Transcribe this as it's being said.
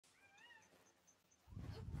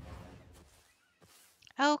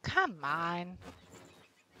Oh, come on.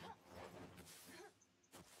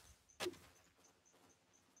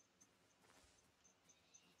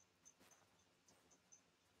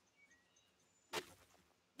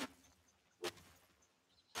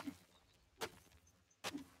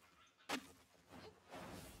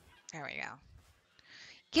 There we go.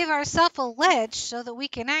 Give ourselves a ledge so that we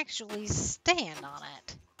can actually stand on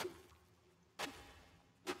it.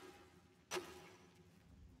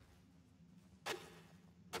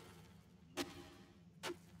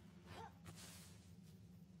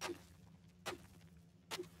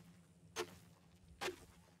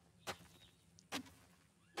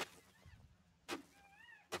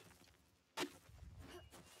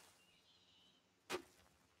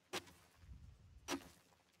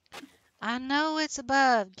 I know it's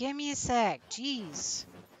above. Give me a sec. Jeez.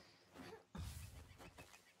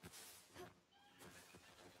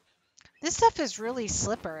 This stuff is really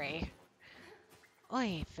slippery.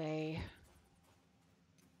 Oy vey.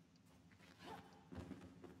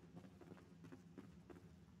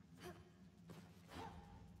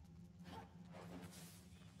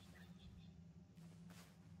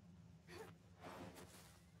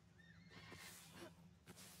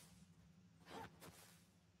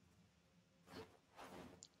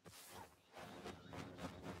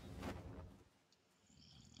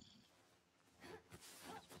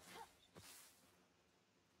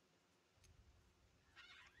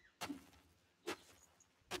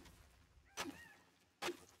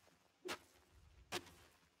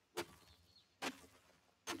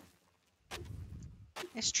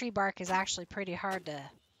 This tree bark is actually pretty hard to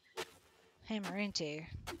hammer into.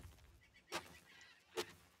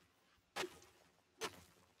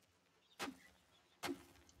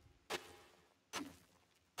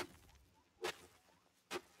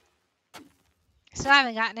 So I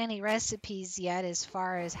haven't gotten any recipes yet as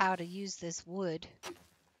far as how to use this wood.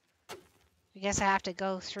 I guess I have to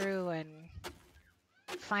go through and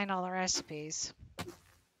find all the recipes.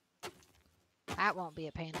 That won't be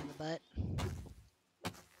a pain in the butt.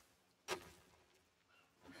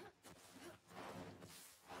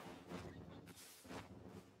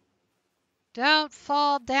 Don't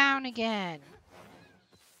fall down again,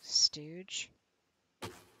 stooge.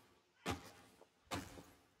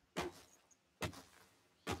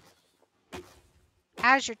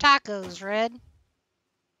 How's your tacos, Red?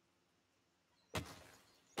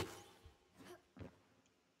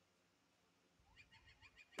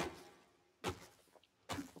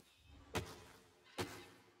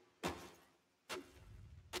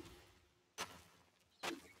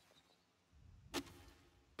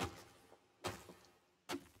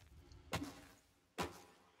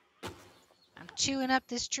 I'm chewing up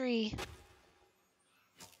this tree.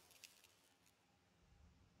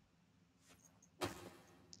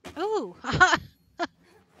 Ooh! I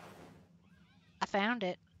found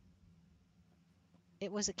it.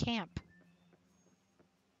 It was a camp.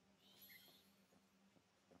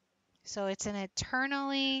 So it's an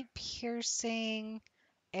eternally piercing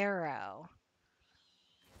arrow.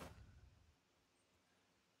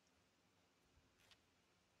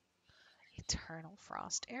 Eternal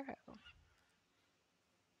frost arrow.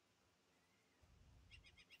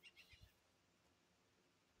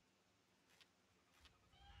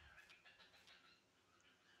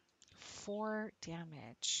 Four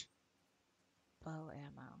damage. Bow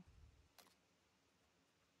ammo.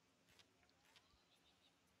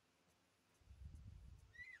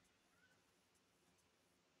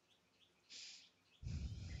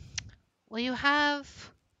 Well, you have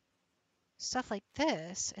stuff like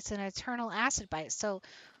this. It's an eternal acid bite. So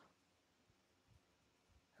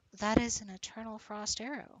that is an eternal frost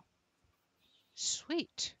arrow.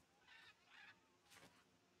 Sweet.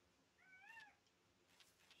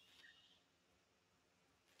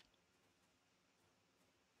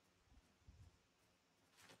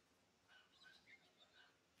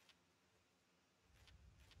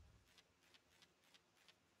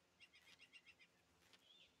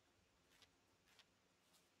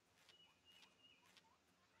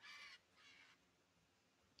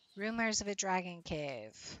 Rumors of a dragon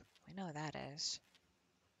cave. We know what that is.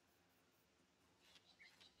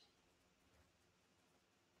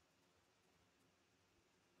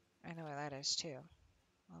 I know what that is too.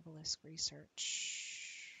 Obelisk research.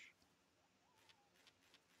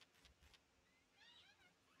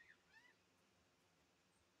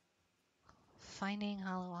 Finding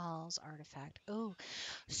Hollow Halls artifact. Oh,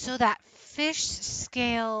 so that fish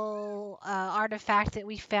scale artifact that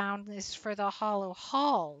we found is for the Hollow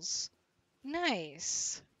Halls.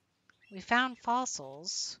 Nice. We found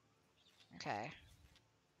fossils. Okay.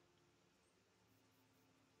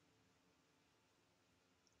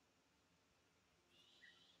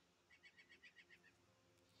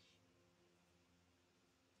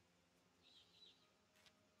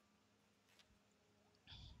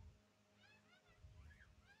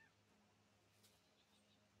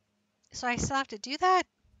 So I still have to do that?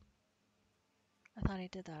 I thought I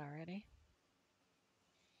did that already.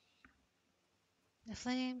 The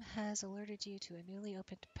flame has alerted you to a newly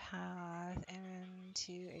opened path and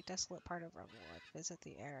to a desolate part of Rumblewood. Visit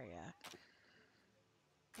the area.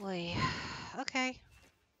 Oy. Okay.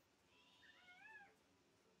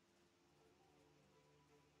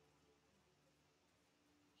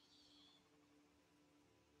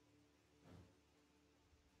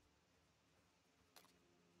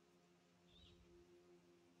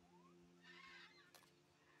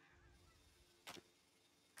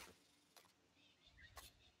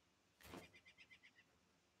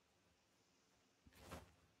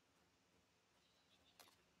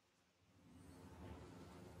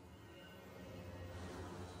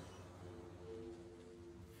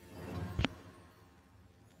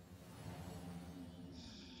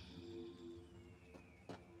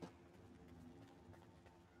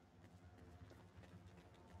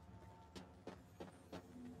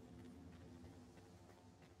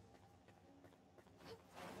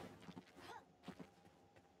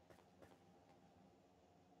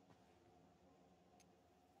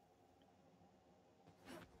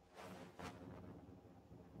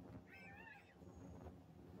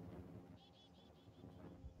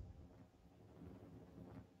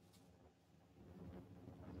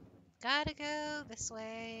 Gotta go this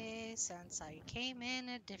way since I came in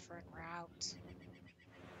a different route.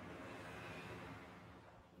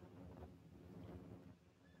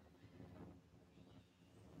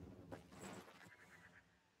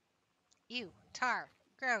 Ew, tar,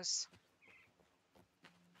 gross.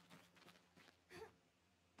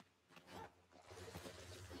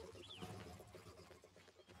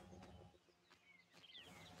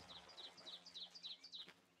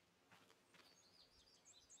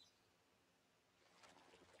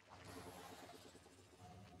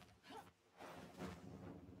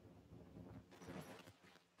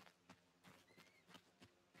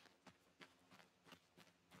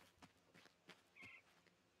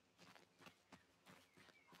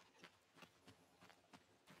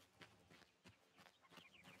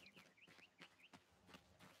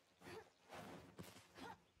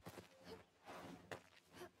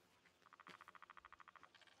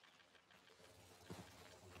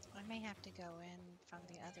 I may have to go in from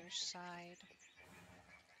the other side.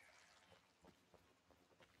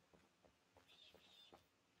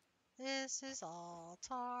 This is all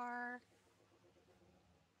tar.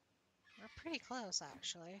 We're pretty close,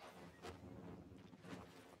 actually.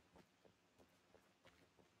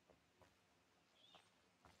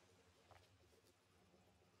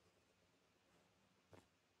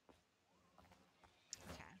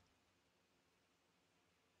 Okay.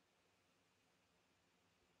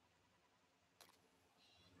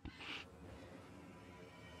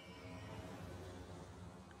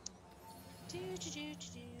 Do do do do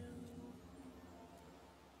do.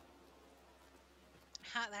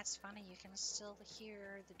 Ha, that's funny. You can still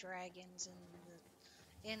hear the dragons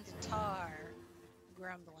in the tar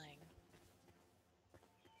grumbling.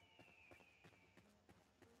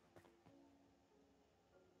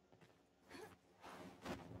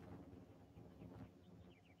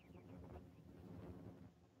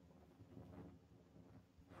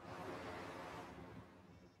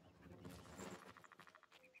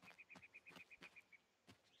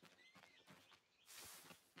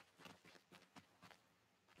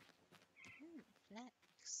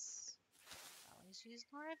 Flex. Always use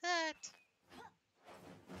more of that.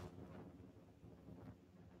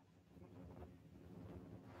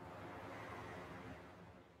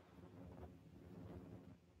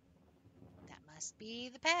 That must be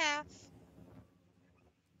the path.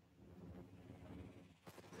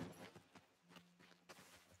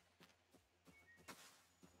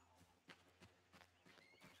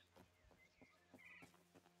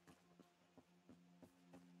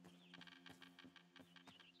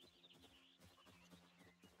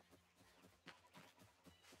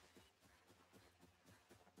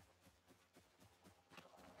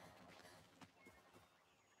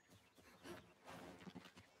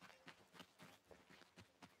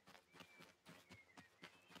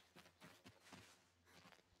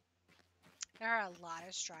 There are a lot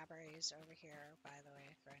of strawberries over here, by the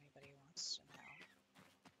way, for anybody who wants to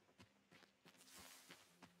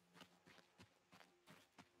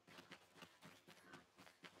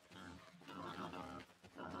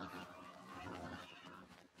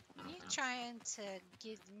know. You trying to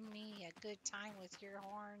give me a good time with your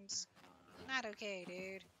horns? Not okay,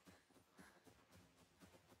 dude.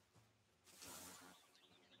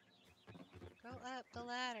 Go up the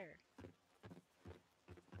ladder.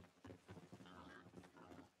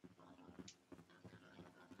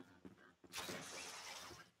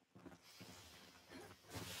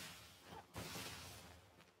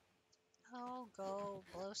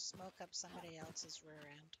 blow smoke up somebody else's rear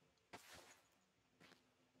end.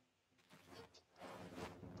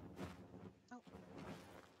 Oh.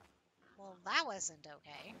 Well, that wasn't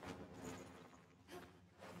okay.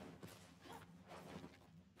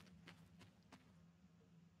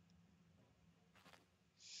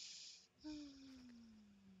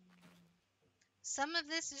 Some of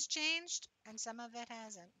this has changed, and some of it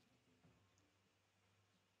hasn't.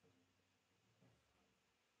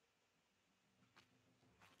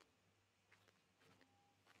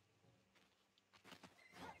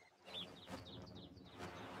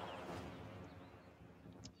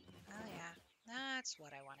 Oh yeah, that's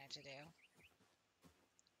what I wanted to do.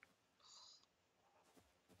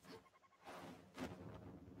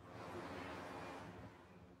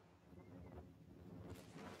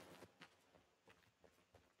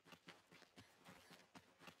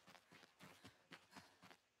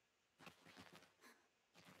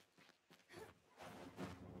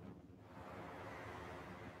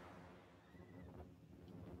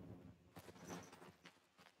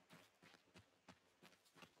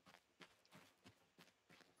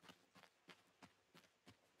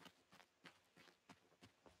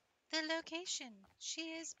 The location. She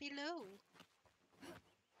is below.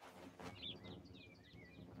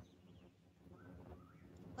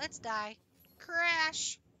 Let's die.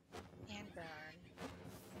 Crash. And burn.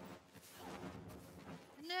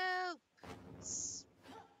 No.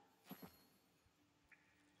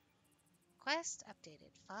 Quest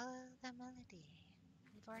updated. Follow the melody.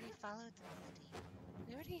 We've already followed the melody.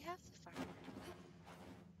 We already have the fire.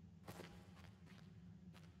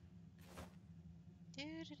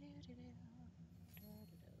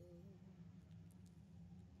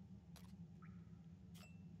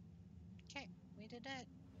 Okay, we did it.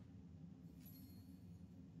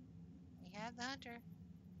 We have the hunter.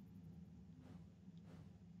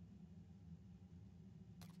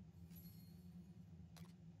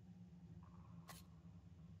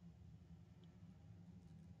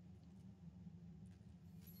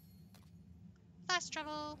 Fast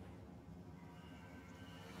travel.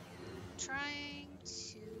 Trying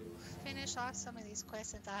to finish off some of these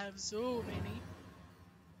quests since I have so many.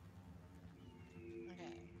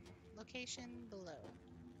 Okay. Location below.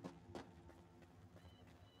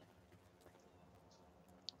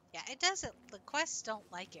 Yeah, it doesn't. The quests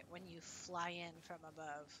don't like it when you fly in from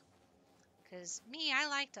above. Because me, I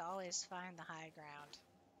like to always find the high ground.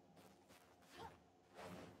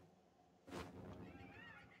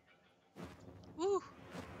 Woo!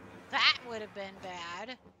 That would have been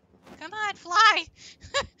bad. Come on, fly!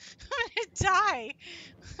 I'm gonna die!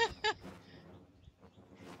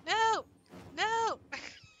 No! No!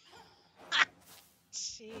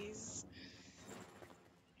 Jeez.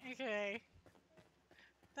 Okay.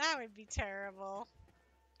 That would be terrible.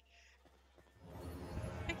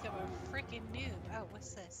 I think I'm a freaking noob. Oh,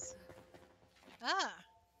 what's this? Ah!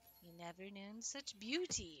 You never known such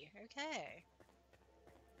beauty. Okay.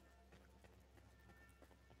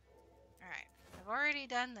 Alright. I've already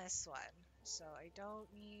done this one, so I don't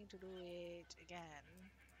need to do it again.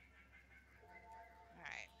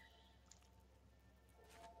 Alright.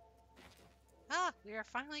 Ah! We are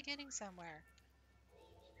finally getting somewhere.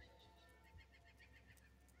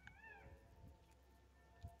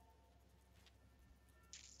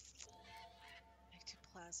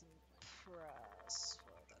 Ectoplasm press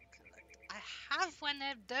for the collect. I have one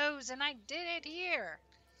of those and I did it here!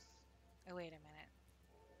 Oh, wait a minute.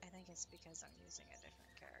 I think it's because I'm using a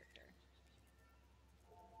different character.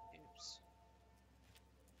 Oops.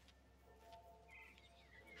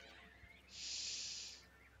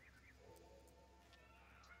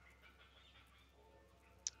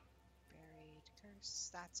 Buried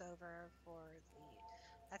curse. That's over for the...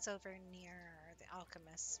 That's over near the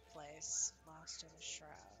alchemist's place. Lost in a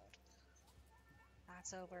shroud.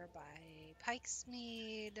 That's over by Pike's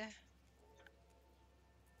Mead.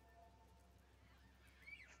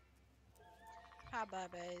 Hi,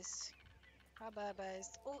 Bubba's. Hi,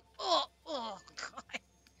 Bubba's. Oh, oh, oh, God.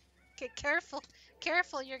 Okay, careful.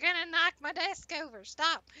 Careful, you're gonna knock my desk over.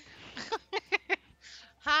 Stop.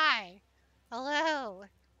 Hi. Hello.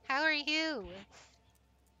 How are you?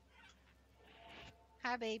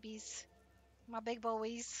 Hi, babies. My big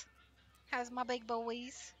boys. How's my big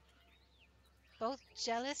boys? Both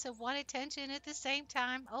jealous of one attention at the same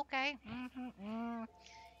time. Okay.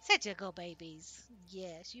 Such a good babies.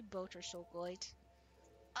 Yes, you both are so good.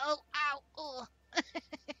 Oh, ow, oh.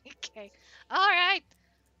 Okay. All right.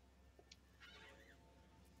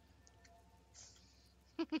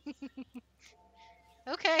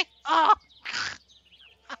 Okay. Oh.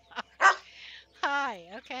 Hi.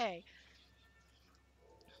 Okay.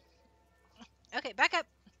 Okay, back up.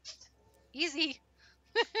 Easy.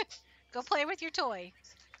 Go play with your toy.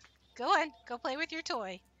 Go on. Go play with your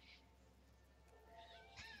toy.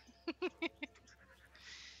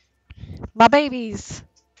 My babies.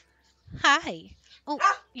 Hi. Oh,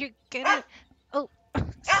 you're gonna. Oh,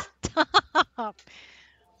 stop.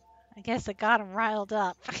 I guess I got them riled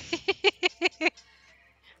up.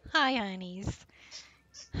 Hi, honeys.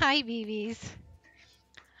 Hi, BBs.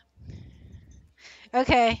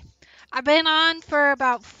 Okay. I've been on for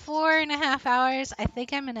about 4.5 hours. I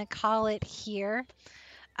think I'm going to call it here.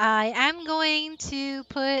 I am going to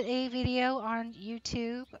put a video on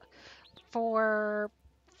YouTube for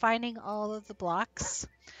finding all of the blocks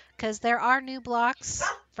because there are new blocks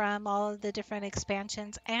from all of the different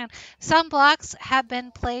expansions, and some blocks have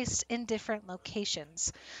been placed in different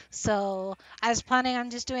locations. So I was planning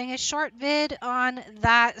on just doing a short vid on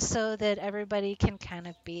that so that everybody can kind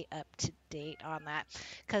of be up to date on that,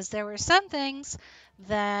 because there were some things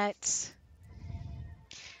that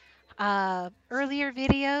earlier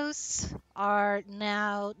videos are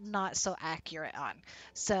now not so accurate on.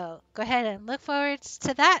 So go ahead and look forward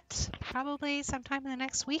to that probably sometime in the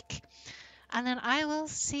next week. And then I will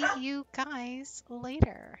see you guys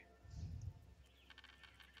later.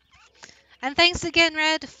 And thanks again,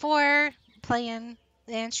 Red, for playing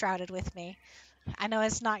the Enshrouded with me. I know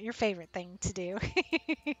it's not your favorite thing to do,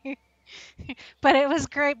 but it was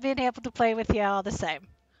great being able to play with you all the same.